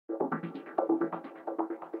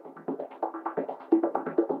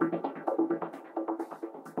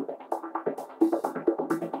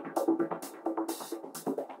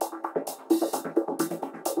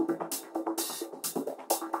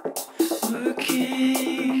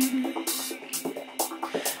king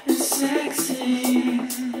and sexy,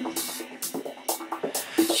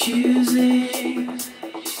 choosing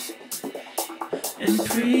and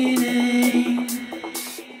preening,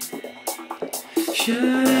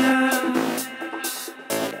 shut out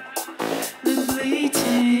the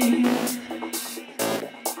bleating,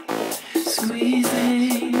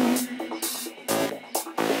 squeezing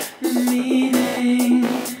the meaning.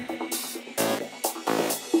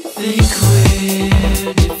 Think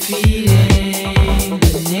we're defeating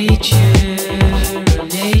the nature,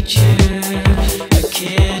 a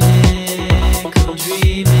chemical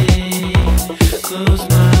dreaming, close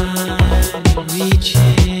mind and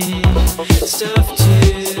reaching, stuff to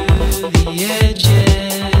the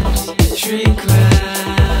edges, shrink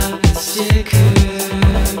wrap and sticker,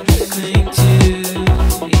 cling to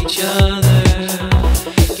each other,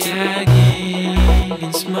 gagging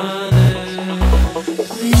and smother.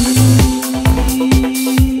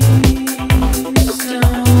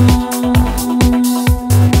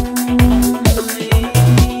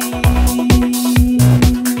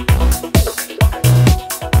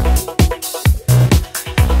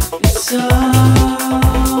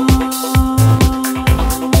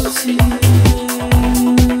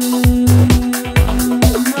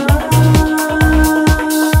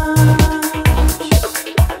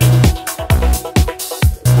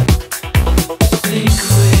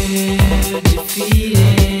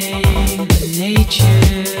 Defeating the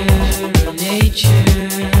nature,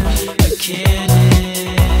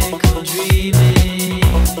 mechanical dreaming,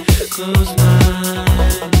 close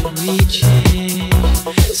mind and reaching,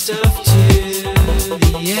 stuff to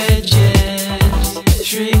the edges,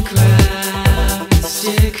 shrink wrap and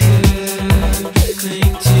sticker,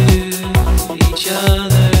 cling to each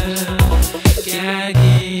other,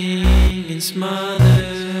 gagging and smother.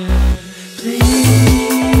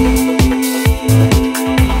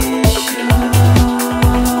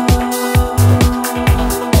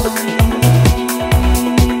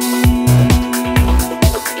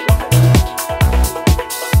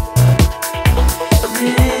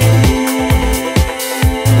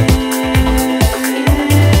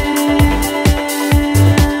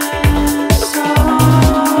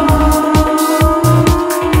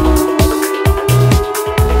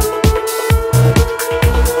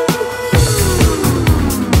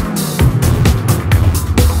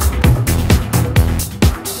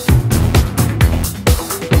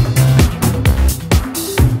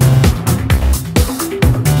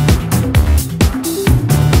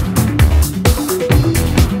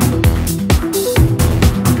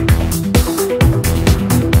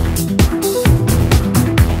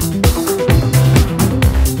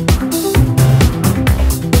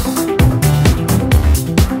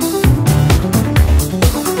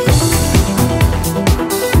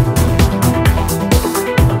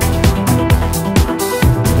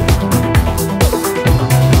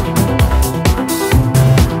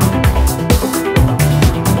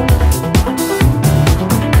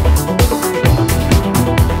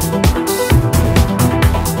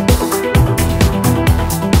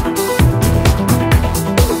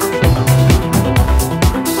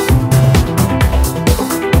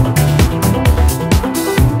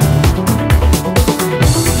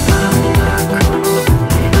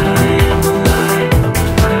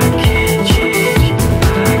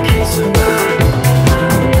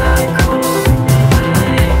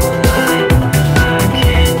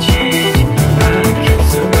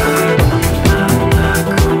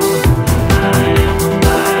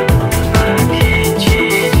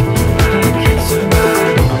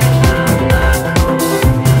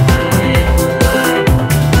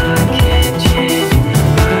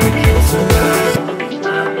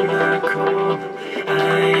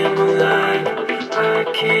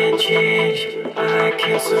 I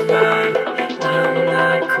can't survive, I'm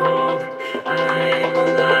not cold, I am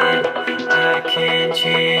alive, I can't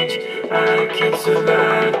change, I can't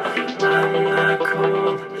survive, I'm not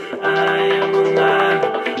cold, I am alive,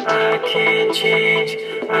 I can't change,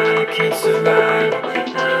 I can't survive,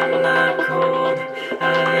 I'm not cold,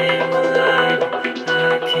 I am alive,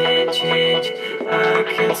 I can't change, I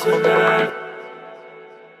can't survive.